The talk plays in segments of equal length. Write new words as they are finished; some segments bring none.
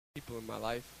people in my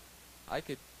life. I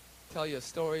could tell you a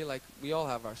story like we all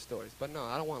have our stories. But no,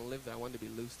 I don't want to live that. I want to be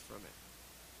loosed from it.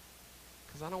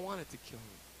 Because I don't want it to kill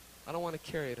me. I don't want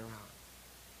to carry it around.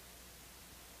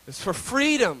 It's for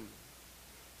freedom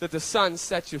that the Son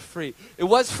set you free. It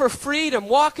was for freedom.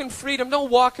 Walk in freedom.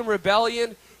 Don't walk in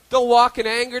rebellion. Don't walk in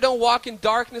anger. Don't walk in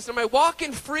darkness. Walk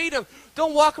in freedom.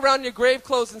 Don't walk around in your grave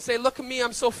clothes and say, look at me,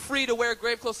 I'm so free to wear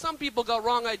grave clothes. Some people got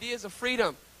wrong ideas of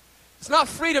freedom. It's not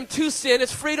freedom to sin,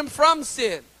 it's freedom from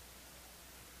sin.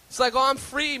 It's like, oh, I'm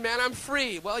free, man, I'm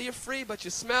free. Well, you're free, but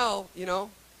you smell, you know.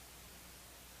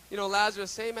 You know,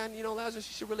 Lazarus, hey, man, you know, Lazarus,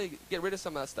 you should really get rid of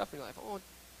some of that stuff in your life. Oh,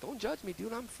 don't judge me,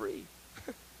 dude, I'm free.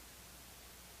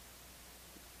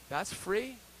 That's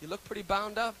free. You look pretty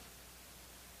bound up.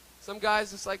 Some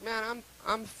guys just like, man,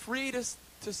 I'm free to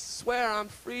swear. I'm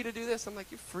free to do this. I'm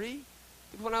like, you're free?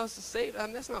 When I was saved,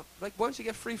 that's not, like, once you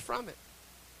get free from it.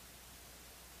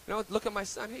 You know, look at my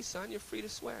son. Hey, son, you're free to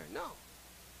swear. No.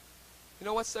 You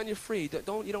know what, son? You're free. You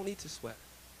don't need to swear.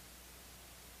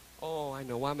 Oh, I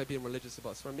know. Why am I being religious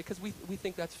about swearing? Because we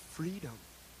think that's freedom.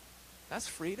 That's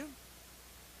freedom.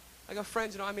 I got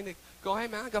friends, you know, I mean, they go, hey,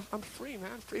 man, I'm free,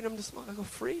 man. Freedom to smoke. I go,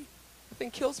 free? That thing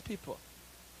kills people.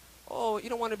 Oh, you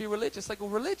don't want to be religious. I go,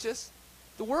 religious?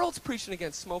 The world's preaching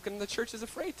against smoking and the church is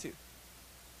afraid to.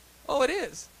 Oh, it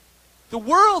is. The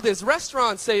world is.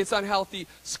 Restaurants say it's unhealthy.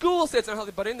 Schools say it's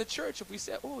unhealthy. But in the church, if we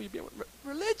say, oh, you're being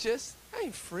religious, I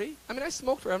ain't free. I mean, I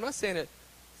smoked. I'm not saying it,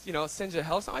 you know, it sends you to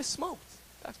hell. No, I smoked.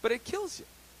 But it kills you.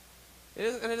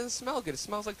 And it doesn't smell good. It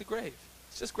smells like the grave.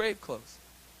 It's just grave clothes.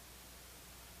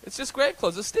 It's just grave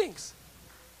clothes. It stinks.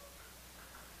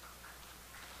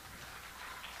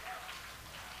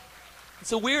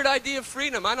 It's a weird idea of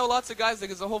freedom. I know lots of guys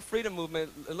think it's a whole freedom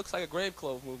movement. It looks like a grave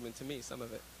clothes movement to me, some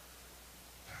of it.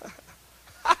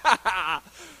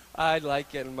 I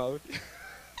like getting mowed.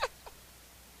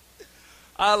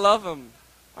 I love him.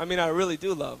 I mean, I really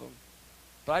do love him.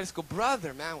 But I just go,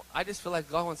 brother, man, I just feel like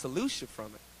God wants to loose you from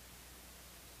it.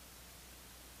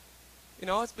 You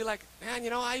know, it's be like, man, you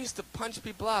know, I used to punch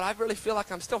people out. I really feel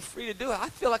like I'm still free to do it. I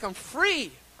feel like I'm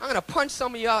free. I'm going to punch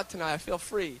some of you out tonight. I feel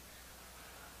free.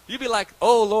 You'd be like,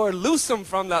 oh, Lord, loose him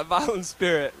from that violent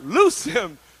spirit. Loose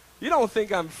him. You don't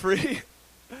think I'm free.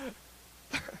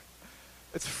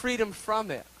 It's freedom from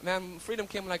it. Man, freedom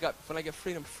came when I get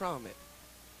freedom from it.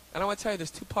 And I want to tell you, there's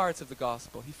two parts of the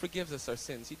gospel. He forgives us our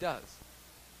sins. He does.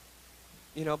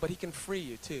 You know, but he can free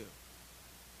you too.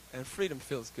 And freedom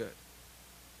feels good.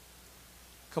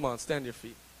 Come on, stand your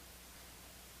feet.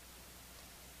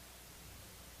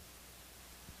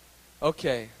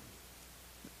 Okay.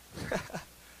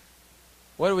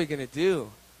 What are we going to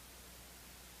do?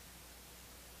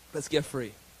 Let's get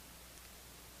free.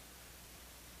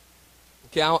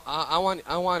 Okay, I want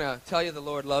to tell you the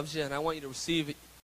Lord loves you, and I want you to receive